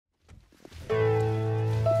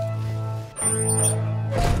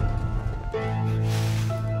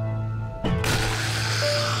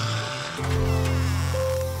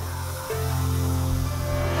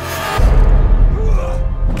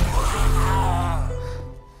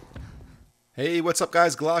Hey, what's up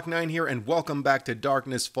guys? Glock9 here and welcome back to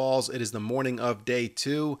Darkness Falls. It is the morning of day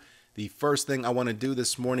 2. The first thing I want to do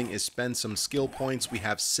this morning is spend some skill points. We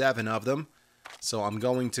have 7 of them. So I'm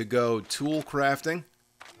going to go tool crafting,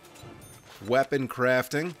 weapon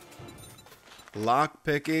crafting, lock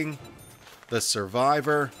picking, the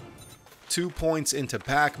survivor, 2 points into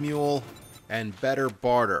pack mule, and better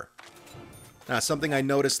barter. Now something I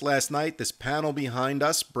noticed last night, this panel behind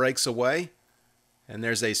us breaks away. And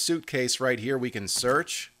there's a suitcase right here we can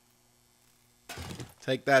search.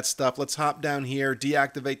 Take that stuff. Let's hop down here,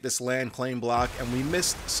 deactivate this land claim block, and we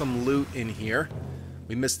missed some loot in here.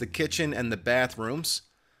 We missed the kitchen and the bathrooms.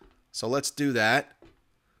 So let's do that.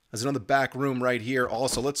 There's another back room right here.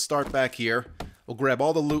 Also, let's start back here. We'll grab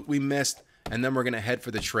all the loot we missed, and then we're going to head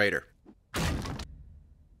for the trader.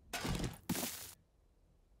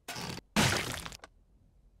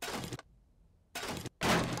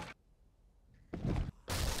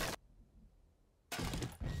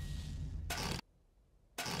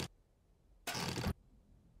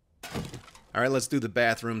 Alright, let's do the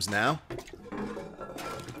bathrooms now.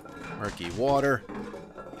 Murky water.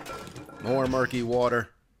 More murky water.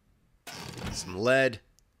 Some lead.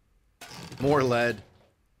 More lead.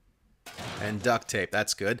 And duct tape.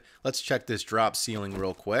 That's good. Let's check this drop ceiling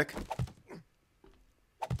real quick.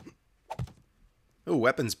 Ooh,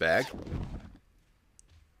 weapons bag.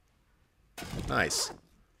 Nice.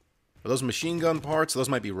 Are those machine gun parts? Those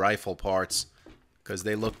might be rifle parts, because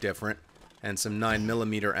they look different. And some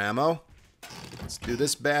 9mm ammo. Let's do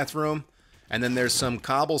this bathroom. And then there's some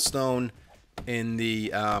cobblestone in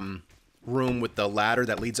the room with the ladder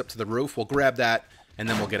that leads up to the roof. We'll grab that, and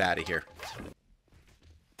then we'll get out of here.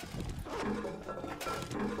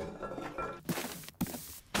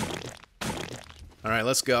 Alright,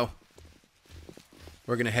 let's go.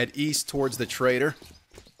 We're going to head east towards the trader.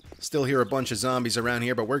 Still hear a bunch of zombies around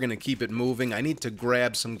here, but we're going to keep it moving. I need to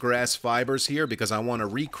grab some grass fibers here because I want to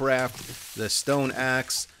recraft the stone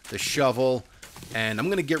axe, the shovel, and I'm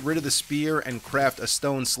going to get rid of the spear and craft a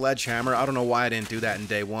stone sledgehammer. I don't know why I didn't do that in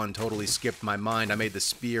day 1. Totally skipped my mind. I made the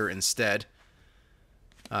spear instead.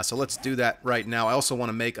 So let's do that right now. I also want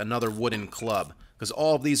to make another wooden club because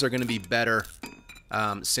all of these are going to be better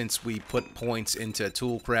since we put points into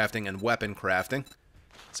tool crafting and weapon crafting.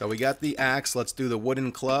 So we got the axe. Let's do the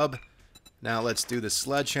wooden club. Now let's do the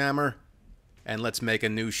sledgehammer. And let's make a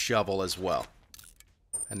new shovel as well.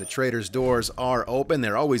 And the trader's doors are open.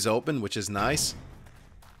 They're always open, which is nice.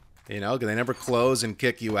 You know, they never close and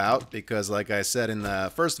kick you out. Because like I said in the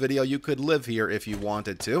first video, you could live here if you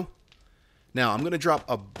wanted to. Now, I'm going to drop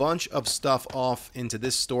a bunch of stuff off into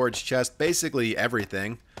this storage chest. Basically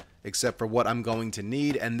everything. Except for what I'm going to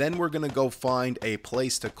need, and then we're going to go find a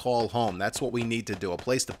place to call home. That's what we need to do, a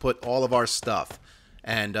place to put all of our stuff.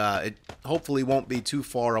 And it hopefully won't be too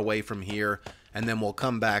far away from here, and then we'll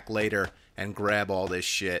come back later and grab all this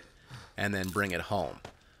shit and then bring it home.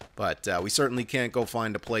 But we certainly can't go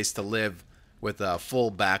find a place to live with a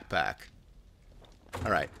full backpack.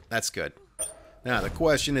 Alright, that's good. Now, the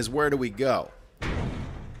question is, where do we go?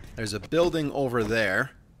 There's a building over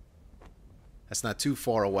there. That's not too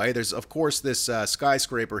far away. There's, of course, this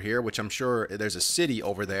skyscraper here, which I'm sure there's a city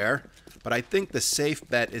over there. But I think the safe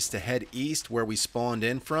bet is to head east where we spawned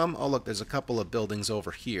in from. Oh, look, there's a couple of buildings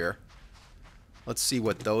over here. Let's see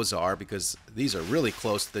what those are, because these are really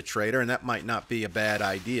close to the trader, and that might not be a bad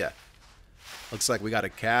idea. Looks like we got a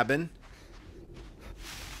cabin.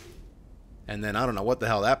 And then I don't know what the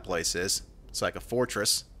hell that place is. It's like a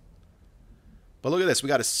fortress. But look at this, we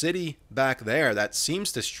got a city back there that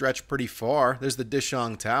seems to stretch pretty far. There's the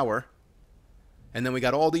Dishong Tower. And then we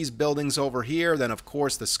got all these buildings over here. Then, of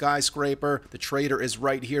course, the skyscraper. The trader is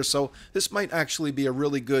right here. So this might actually be a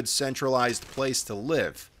really good centralized place to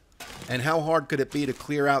live. And how hard could it be to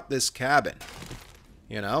clear out this cabin?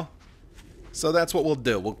 You know? So that's what we'll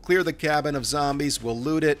do. We'll clear the cabin of zombies. We'll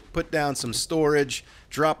loot it, put down some storage,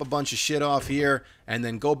 drop a bunch of shit off here, and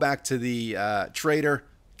then go back to the trader.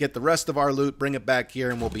 Get the rest of our loot, bring it back here,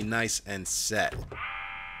 and we'll be nice and set.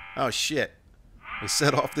 Oh, shit. We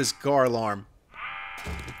set off this car alarm.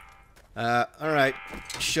 Alright.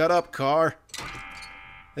 Shut up, car.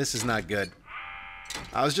 This is not good.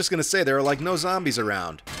 I was just going to say, there are like no zombies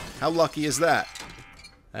around. How lucky is that?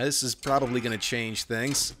 This is probably going to change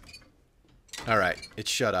things. Alright, it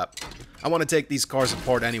shut up. I want to take these cars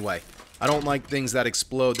apart anyway. I don't like things that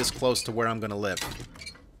explode this close to where I'm going to live.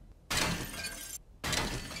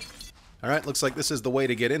 Alright, looks like this is the way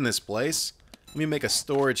to get in this place. Let me make a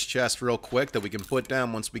storage chest real quick that we can put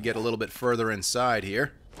down once we get a little bit further inside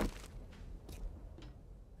here.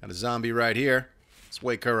 Got a zombie right here. Let's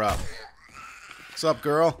wake her up. What's up,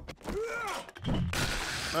 girl?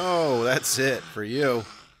 Oh, that's it for you.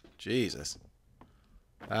 Jesus.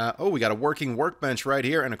 Oh, we got a working workbench right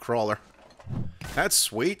here and a crawler. That's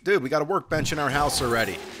sweet. Dude, we got a workbench in our house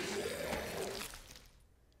already.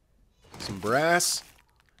 Some brass.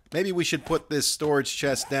 Maybe we should put this storage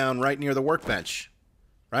chest down right near the workbench.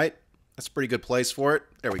 Right? That's a pretty good place for it.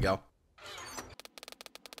 There we go.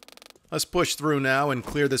 Let's push through now and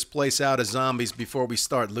clear this place out of zombies before we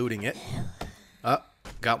start looting it.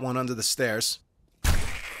 Got one under the stairs.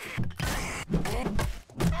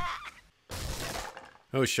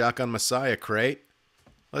 Oh, Shotgun Messiah crate.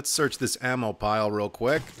 Let's search this ammo pile real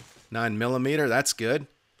quick. 9mm, that's good. In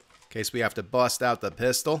case we have to bust out the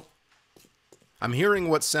pistol. I'm hearing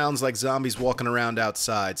what sounds like zombies walking around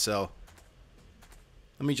outside, so...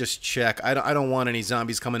 Let me just check. I don't want any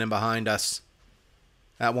zombies coming in behind us.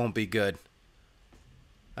 That won't be good.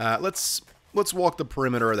 Let's walk the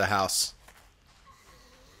perimeter of the house.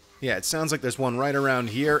 Yeah, it sounds like there's one right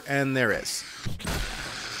around here, and there is.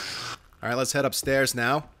 Alright, let's head upstairs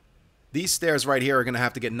now. These stairs right here are going to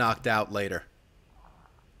have to get knocked out later.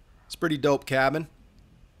 It's a pretty dope cabin.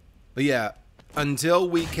 But yeah, until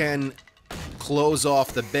we can close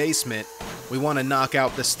off the basement, we want to knock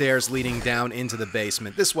out the stairs leading down into the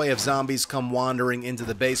basement. This way, if zombies come wandering into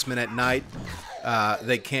the basement at night,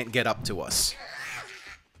 they can't get up to us.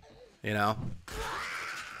 You know?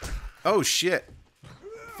 Oh, shit.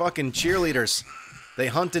 Fucking cheerleaders. They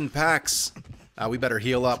hunt in packs. We better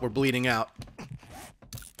heal up. We're bleeding out.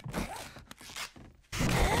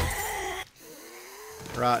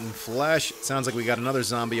 Rotten flesh. It sounds like we got another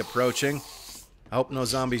zombie approaching. I hope no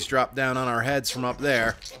zombies drop down on our heads from up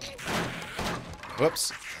there.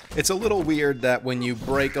 Whoops. It's a little weird that when you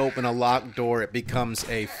break open a locked door, it becomes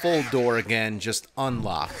a full door again, just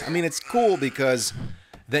unlocked. I mean, it's cool because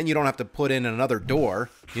then you don't have to put in another door.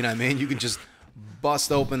 You know what I mean? You can just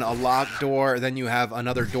bust open a locked door, then you have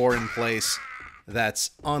another door in place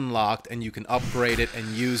that's unlocked, and you can upgrade it and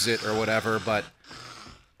use it or whatever, but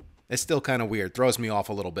it's still kind of weird. Throws me off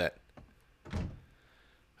a little bit.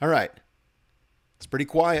 Alright. It's pretty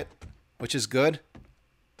quiet, which is good.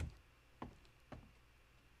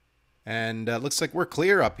 And looks like we're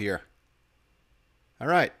clear up here.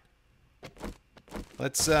 Alright.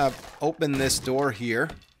 Let's open this door here.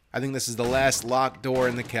 I think this is the last locked door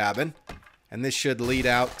in the cabin. And this should lead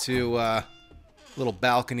out to a little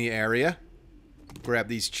balcony area. Grab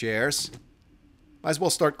these chairs. Might as well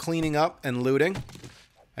start cleaning up and looting.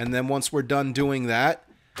 And then once we're done doing that,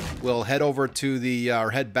 we'll head over to the,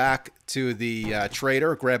 or head back to the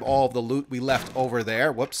trader, grab all of the loot we left over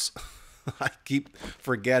there. Whoops. I keep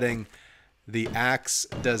forgetting the axe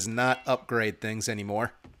does not upgrade things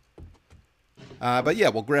anymore. But yeah,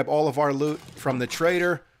 we'll grab all of our loot from the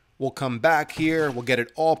trader. We'll come back here. We'll get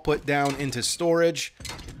it all put down into storage.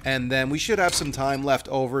 And then we should have some time left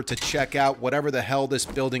over to check out whatever the hell this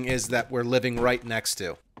building is that we're living right next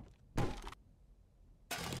to.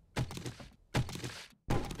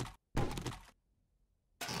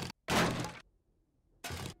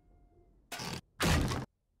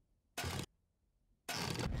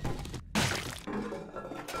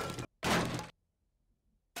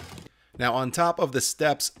 Now, on top of the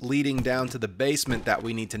steps leading down to the basement that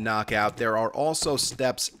we need to knock out, there are also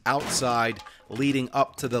steps outside leading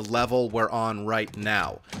up to the level we're on right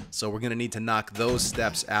now. So we're going to need to knock those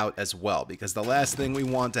steps out as well, because the last thing we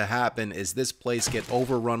want to happen is this place get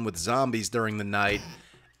overrun with zombies during the night,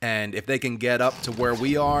 and if they can get up to where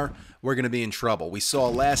we are, we're going to be in trouble. We saw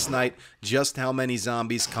last night just how many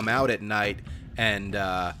zombies come out at night, and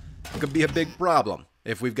it could be a big problem.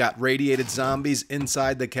 If we've got radiated zombies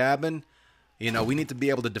inside the cabin, you know, we need to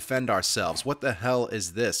be able to defend ourselves. What the hell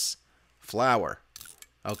is this? Flour.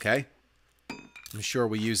 Okay. I'm sure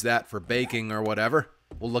we use that for baking or whatever.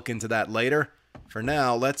 We'll look into that later. For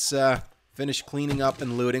now, let's finish cleaning up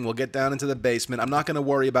and looting. We'll get down into the basement. I'm not going to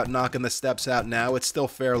worry about knocking the steps out now. It's still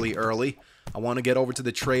fairly early. I want to get over to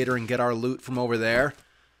the trader and get our loot from over there.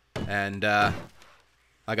 And,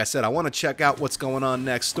 like I said, I want to check out what's going on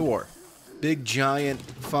next door. Big, giant,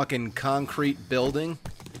 fucking concrete building.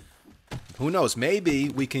 Who knows? Maybe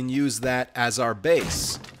we can use that as our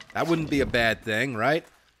base. That wouldn't be a bad thing, right?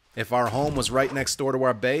 If our home was right next door to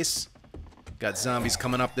our base. Got zombies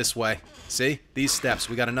coming up this way. See? These steps.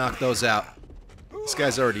 We gotta knock those out. This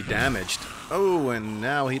guy's already damaged. Oh, and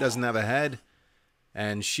now he doesn't have a head.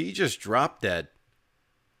 And she just dropped dead.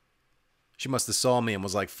 She must have saw me and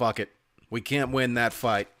was like, fuck it. We can't win that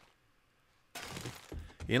fight.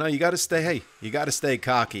 You know, you gotta stay, hey, you gotta stay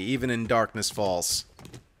cocky, even in Darkness Falls.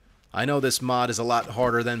 I know this mod is a lot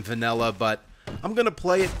harder than vanilla, but I'm gonna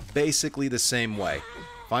play it basically the same way.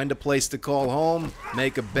 Find a place to call home,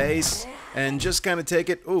 make a base, and just kind of take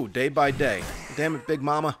it, ooh, day by day. Damn it, Big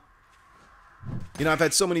Mama. You know, I've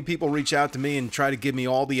had so many people reach out to me and try to give me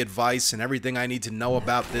all the advice and everything I need to know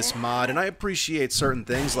about this mod, and I appreciate certain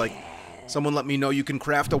things, like someone let me know you can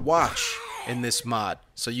craft a watch in this mod,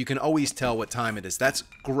 so you can always tell what time it is. That's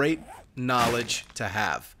great knowledge to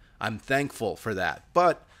have. I'm thankful for that.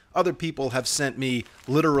 But other people have sent me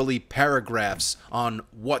literally paragraphs on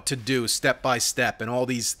what to do step by step and all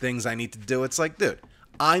these things I need to do. It's like, dude,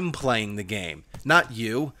 I'm playing the game, not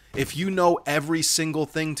you. If you know every single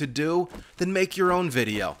thing to do, then make your own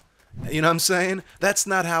video. You know what I'm saying? That's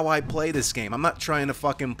not how I play this game. I'm not trying to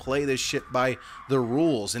fucking play this shit by the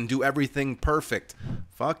rules and do everything perfect.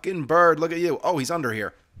 Fucking bird, look at you. Oh, he's under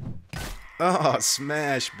here. Oh,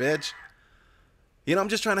 smash, bitch. You know, I'm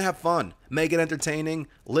just trying to have fun, make it entertaining,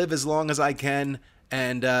 live as long as I can,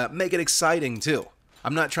 and make it exciting, too.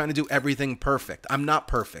 I'm not trying to do everything perfect. I'm not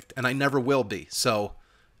perfect, and I never will be. So,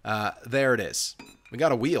 there it is. We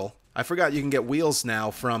got a wheel. I forgot you can get wheels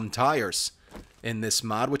now from tires in this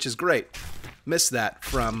mod, which is great. Missed that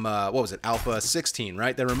from, what was it, Alpha 16,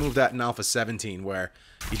 right? They removed that in Alpha 17, where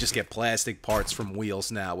you just get plastic parts from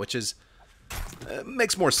wheels now, which is,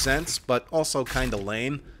 makes more sense, but also kind of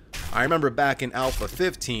lame. I remember back in Alpha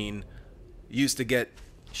 15, you used to get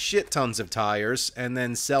shit tons of tires and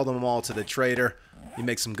then sell them all to the trader. You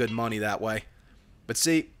make some good money that way. But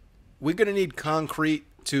see, we're going to need concrete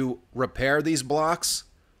to repair these blocks,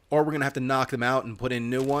 or we're going to have to knock them out and put in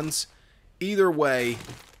new ones. Either way,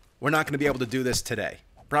 we're not going to be able to do this today.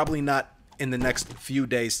 Probably not in the next few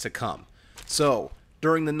days to come. So,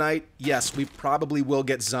 during the night, yes, we probably will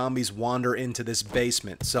get zombies wander into this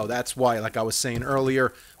basement. So that's why, like I was saying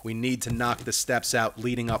earlier, we need to knock the steps out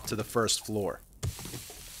leading up to the first floor.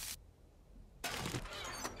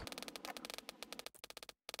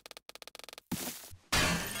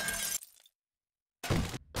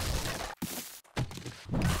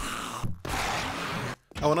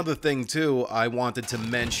 Oh, another thing, too, I wanted to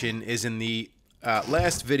mention is in the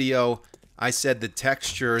last video, I said the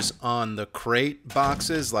textures on the crate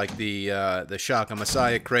boxes, like the Shotgun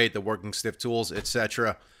Messiah crate, the Working Stiff Tools,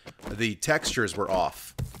 etc., the textures were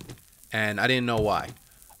off, and I didn't know why.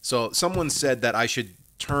 So someone said that I should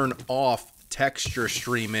turn off texture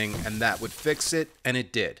streaming, and that would fix it, and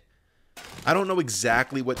it did. I don't know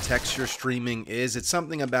exactly what texture streaming is. It's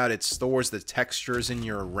something about it stores the textures in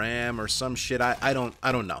your RAM or some shit. I don't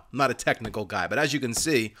know. I'm not a technical guy, but as you can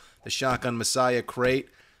see, the Shotgun Messiah crate,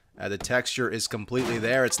 the texture is completely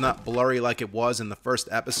there. It's not blurry like it was in the first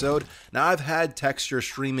episode. Now, I've had texture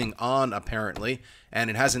streaming on, apparently, and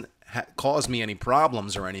it hasn't caused me any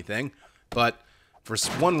problems or anything, but for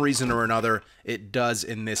one reason or another, it does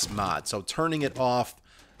in this mod. So turning it off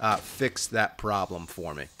fixed that problem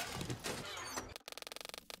for me.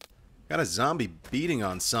 Got a zombie beating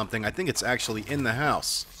on something. I think it's actually in the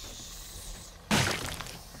house.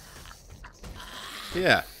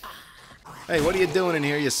 Yeah. Hey, what are you doing in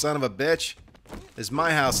here, you son of a bitch? It's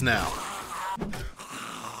my house now.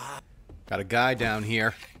 Got a guy down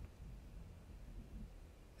here.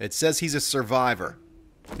 It says he's a survivor.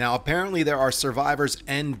 Now, apparently there are survivors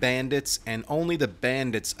and bandits, and only the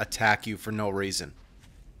bandits attack you for no reason.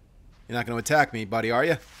 You're not going to attack me, buddy, are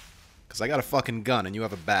you? Because I got a fucking gun and you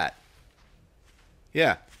have a bat.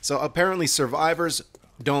 Yeah, so apparently survivors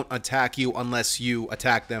don't attack you unless you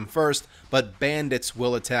attack them first, but bandits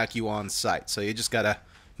will attack you on sight. So you just gotta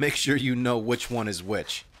make sure you know which one is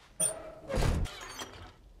which.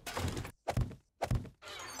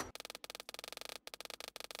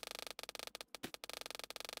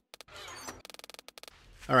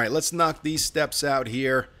 Alright, let's knock these steps out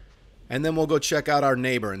here, and then we'll go check out our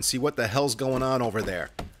neighbor and see what the hell's going on over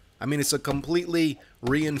there. I mean, it's a completely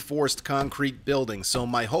reinforced concrete building, so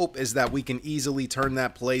my hope is that we can easily turn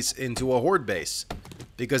that place into a horde base.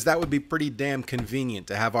 Because that would be pretty damn convenient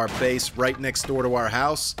to have our base right next door to our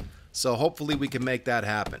house, so hopefully we can make that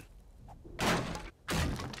happen.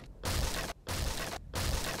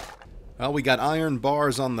 Well, we got iron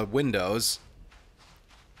bars on the windows,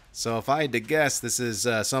 so if I had to guess, this is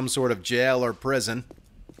some sort of jail or prison.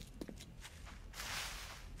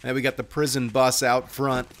 And we got the prison bus out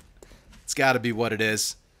front. It's got to be what it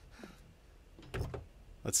is.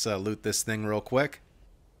 Let's loot this thing real quick.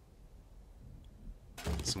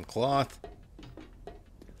 Some cloth.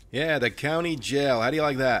 Yeah, the county jail. How do you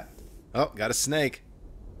like that? Oh, got a snake.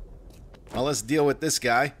 Well, let's deal with this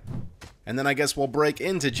guy. And then I guess we'll break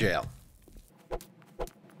into jail.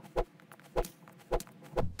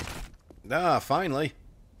 Ah, finally.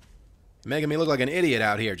 Making me look like an idiot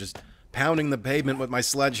out here, just pounding the pavement with my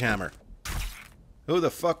sledgehammer. Who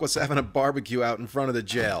the fuck was having a barbecue out in front of the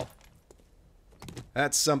jail?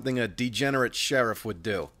 That's something a degenerate sheriff would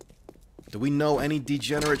do. Do we know any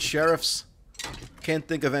degenerate sheriffs? Can't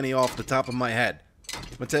think of any off the top of my head. I'm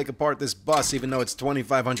gonna take apart this bus, even though it's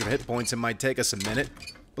 2,500 hit points. It might take us a minute.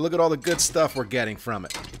 But look at all the good stuff we're getting from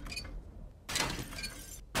it.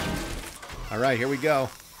 Alright, here we go.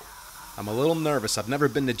 I'm a little nervous. I've never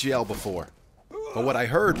been to jail before. But what I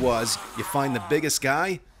heard was, you find the biggest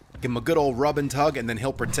guy, give him a good old rub and tug, and then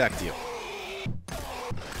he'll protect you.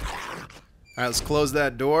 Alright, let's close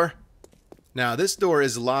that door. Now, this door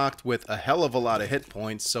is locked with a hell of a lot of hit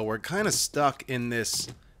points, so we're kind of stuck in this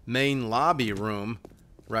main lobby room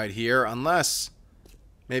right here, unless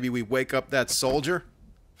maybe we wake up that soldier,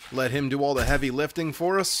 let him do all the heavy lifting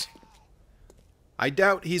for us. I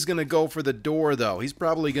doubt he's going to go for the door, though. He's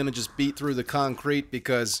probably going to just beat through the concrete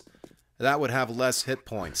because that would have less hit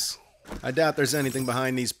points. I doubt there's anything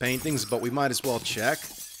behind these paintings, but we might as well check.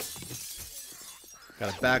 Got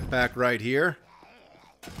a backpack right here.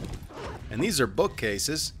 And these are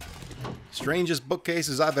bookcases. Strangest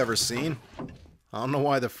bookcases I've ever seen. I don't know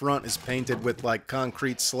why the front is painted with, like,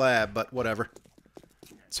 concrete slab, but whatever.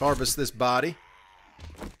 Let's harvest this body.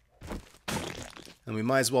 And we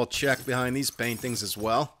might as well check behind these paintings as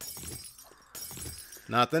well.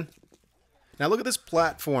 Nothing. Now look at this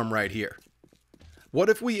platform right here. What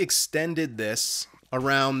if we extended this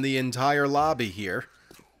around the entire lobby here,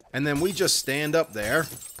 and then we just stand up there,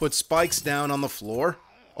 put spikes down on the floor,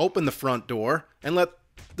 open the front door, and let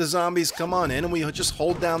the zombies come on in, and we just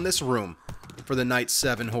hold down this room for the Night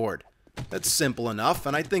 7 Horde. That's simple enough,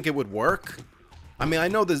 and I think it would work. I mean, I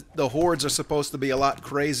know the hordes are supposed to be a lot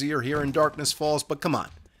crazier here in Darkness Falls, but come on.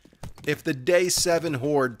 If the Day 7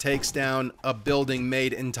 Horde takes down a building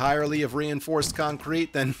made entirely of reinforced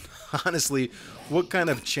concrete, then honestly, what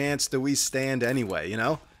kind of chance do we stand anyway, you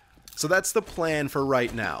know? So that's the plan for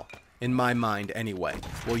right now, in my mind anyway.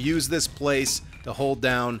 We'll use this place to hold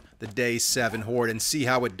down the Day 7 Horde and see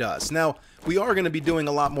how it does. Now, we are going to be doing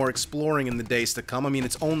a lot more exploring in the days to come. I mean,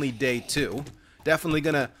 it's only Day 2. Definitely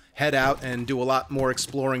going to head out and do a lot more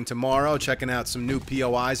exploring tomorrow, checking out some new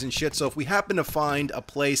POIs and shit. So if we happen to find a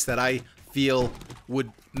place that I feel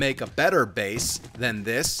would make a better base than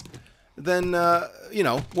this, then, you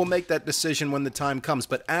know, we'll make that decision when the time comes.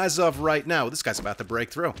 But as of right now, this guy's about to break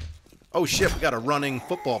through. Oh shit, we got a running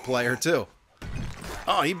football player too.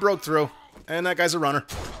 Oh, he broke through. And that guy's a runner.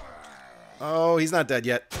 Oh, he's not dead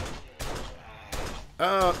yet.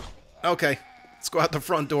 Okay. Let's go out the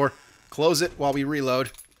front door. Close it while we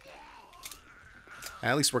reload.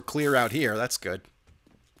 At least we're clear out here. That's good.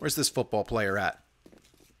 Where's this football player at?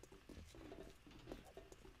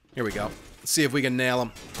 Here we go. Let's see if we can nail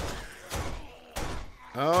him.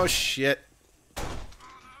 Oh, shit.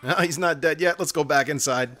 No, he's not dead yet. Let's go back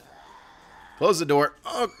inside. Close the door.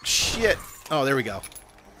 Oh, shit. Oh, there we go.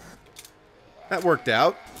 That worked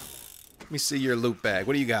out. Let me see your loot bag.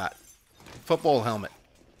 What do you got? Football helmet.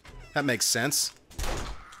 That makes sense.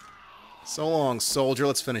 So long, soldier.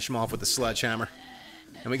 Let's finish him off with the sledgehammer.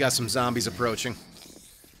 And we got some zombies approaching.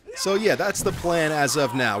 So yeah, that's the plan as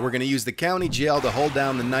of now. We're going to use the county jail to hold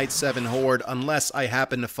down the Night 7 Horde unless I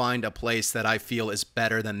happen to find a place that I feel is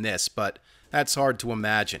better than this. But that's hard to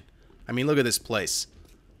imagine. I mean, look at this place.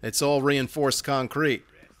 It's all reinforced concrete.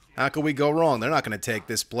 How could we go wrong? They're not going to take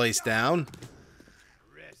this place down.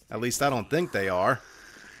 At least I don't think they are.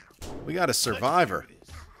 We got a survivor.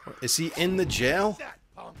 Is he in the jail?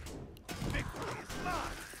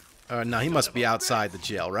 No, he must be outside the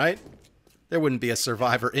jail, right? There wouldn't be a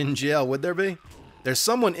survivor in jail, would there be? There's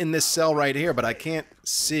someone in this cell right here, but I can't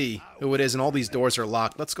see who it is, and all these doors are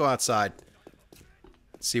locked. Let's go outside.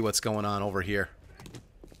 See what's going on over here.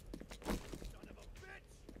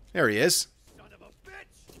 There he is.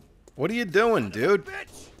 What are you doing, dude?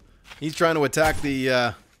 He's trying to attack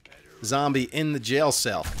the zombie in the jail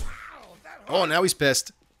cell. Oh, now he's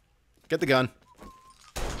pissed. Get the gun.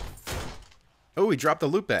 Oh, he dropped the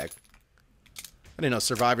loot bag. I didn't know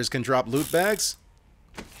survivors can drop loot bags.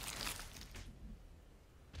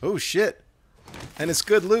 Oh, shit. And it's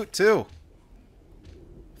good loot, too.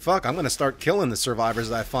 Fuck, I'm going to start killing the survivors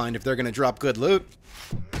that I find if they're going to drop good loot.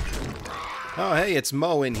 Oh, hey, it's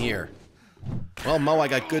Mo in here. Well, Mo, I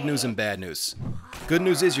got good news and bad news. Good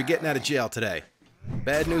news is you're getting out of jail today.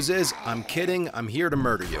 Bad news is, I'm kidding, I'm here to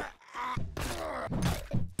murder you.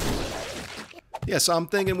 Yeah, so I'm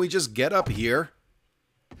thinking we just get up here,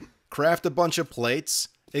 craft a bunch of plates,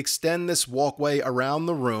 extend this walkway around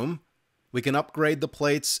the room. We can upgrade the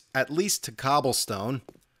plates at least to cobblestone.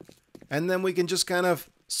 And then we can just kind of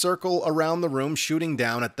circle around the room, shooting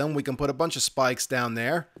down at them. We can put a bunch of spikes down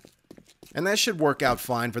there. And that should work out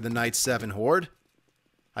fine for the Night 7 Horde.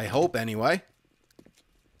 I hope, anyway.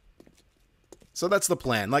 So that's the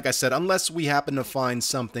plan. Like I said, unless we happen to find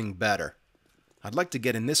something better. I'd like to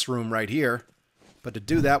get in this room right here. But to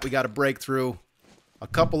do that, we got to break through a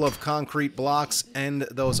couple of concrete blocks and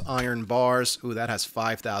those iron bars. Ooh, that has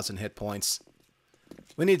 5,000 hit points.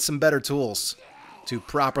 We need some better tools to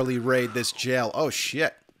properly raid this jail. Oh,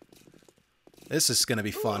 shit. This is going to be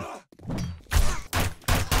fun.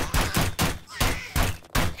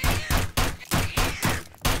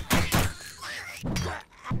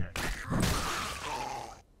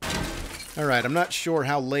 Alright, I'm not sure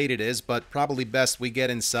how late it is, but probably best we get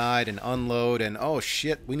inside and unload and... Oh,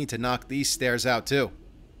 shit, we need to knock these stairs out, too.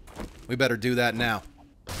 We better do that now.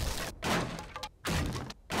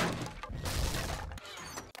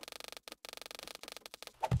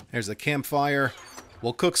 There's the campfire.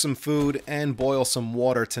 We'll cook some food and boil some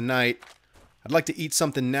water tonight. I'd like to eat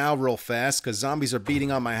something now real fast, because zombies are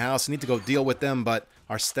beating on my house. I need to go deal with them, but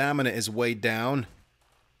our stamina is way down.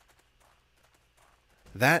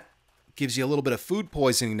 That gives you a little bit of food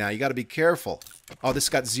poisoning now. You got to be careful. Oh, this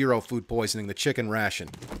got 0 food poisoning, the chicken ration.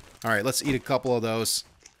 Alright, let's eat a couple of those.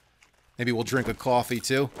 Maybe we'll drink a coffee,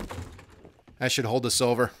 too. That should hold us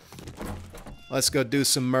over. Let's go do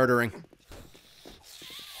some murdering.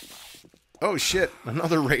 Oh, shit.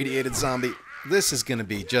 Another radiated zombie. This is going to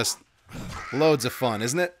be just loads of fun,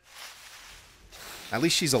 isn't it? At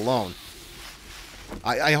least she's alone.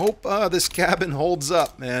 I hope this cabin holds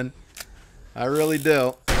up, man. I really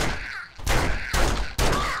do.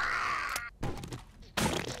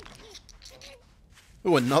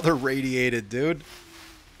 Ooh, another radiated dude.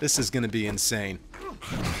 This is going to be insane.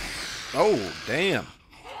 Oh, damn.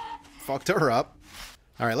 Fucked her up.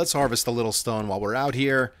 Alright, let's harvest a little stone while we're out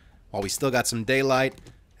here, while we still got some daylight,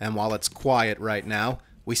 and while it's quiet right now.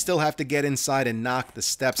 We still have to get inside and knock the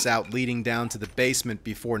steps out leading down to the basement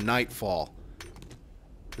before nightfall.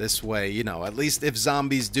 This way, you know, at least if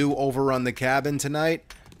zombies do overrun the cabin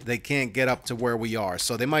tonight, they can't get up to where we are.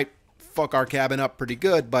 So they might fuck our cabin up pretty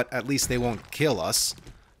good, but at least they won't kill us.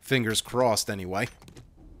 Fingers crossed, anyway.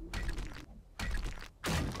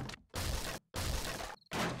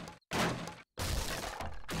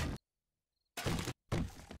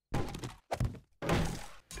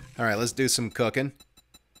 Alright, let's do some cooking.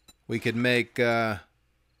 We could make,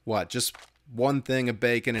 what, just one thing of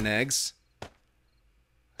bacon and eggs.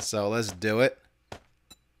 So let's do it.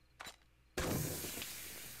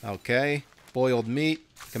 Okay, boiled meat.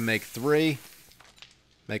 Can make 3.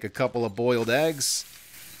 Make a couple of boiled eggs.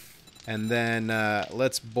 And then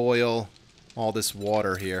let's boil all this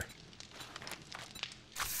water here.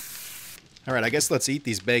 Alright, I guess let's eat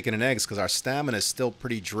these bacon and eggs because our stamina is still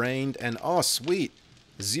pretty drained. And oh, sweet.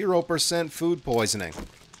 0% food poisoning.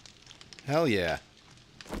 Hell yeah.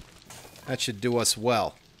 That should do us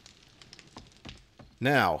well.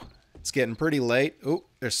 Now, it's getting pretty late. Ooh,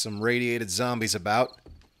 there's some radiated zombies about.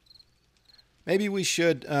 Maybe we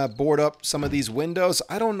should board up some of these windows.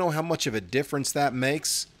 I don't know how much of a difference that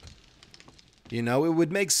makes. You know, it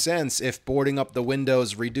would make sense if boarding up the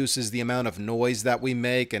windows reduces the amount of noise that we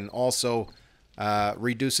make and also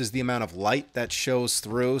reduces the amount of light that shows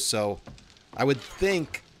through. So I would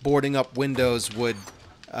think boarding up windows would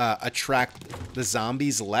attract the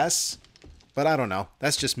zombies less. But I don't know.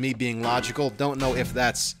 That's just me being logical. Don't know if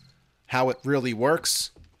that's how it really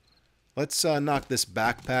works. Let's knock this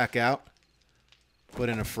backpack out. Put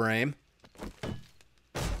in a frame.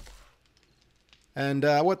 And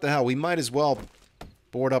what the hell, we might as well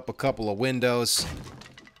board up a couple of windows.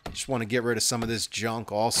 Just want to get rid of some of this junk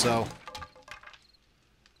also.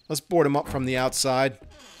 Let's board them up from the outside.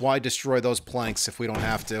 Why destroy those planks if we don't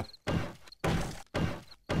have to?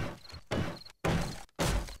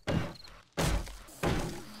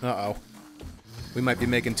 Uh-oh. We might be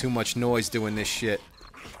making too much noise doing this shit.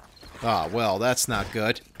 Ah, well, that's not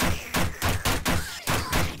good.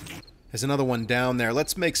 There's another one down there.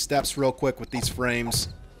 Let's make steps real quick with these frames.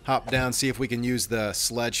 Hop down, see if we can use the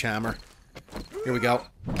sledgehammer. Here we go.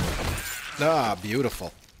 Ah,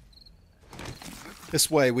 beautiful.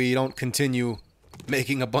 This way we don't continue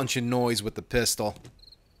making a bunch of noise with the pistol.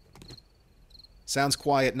 Sounds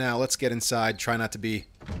quiet now. Let's get inside. Try not to be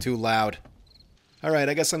too loud. Alright,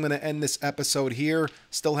 I guess I'm going to end this episode here.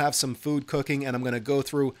 Still have some food cooking, and I'm going to go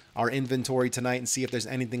through our inventory tonight and see if there's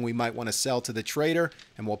anything we might want to sell to the trader,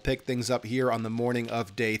 and we'll pick things up here on the morning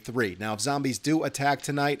of day 3. Now, if zombies do attack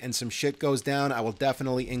tonight and some shit goes down, I will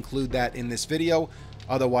definitely include that in this video.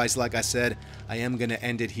 Otherwise, like I said, I am going to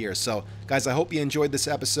end it here. So, guys, I hope you enjoyed this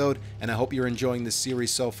episode, and I hope you're enjoying this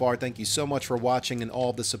series so far. Thank you so much for watching and all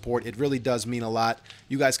of the support. It really does mean a lot.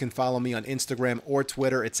 You guys can follow me on Instagram or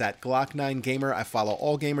Twitter. It's at Glock9Gamer. I follow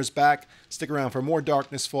all gamers back. Stick around for more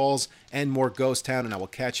Darkness Falls and more Ghost Town, and I will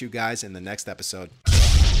catch you guys in the next episode.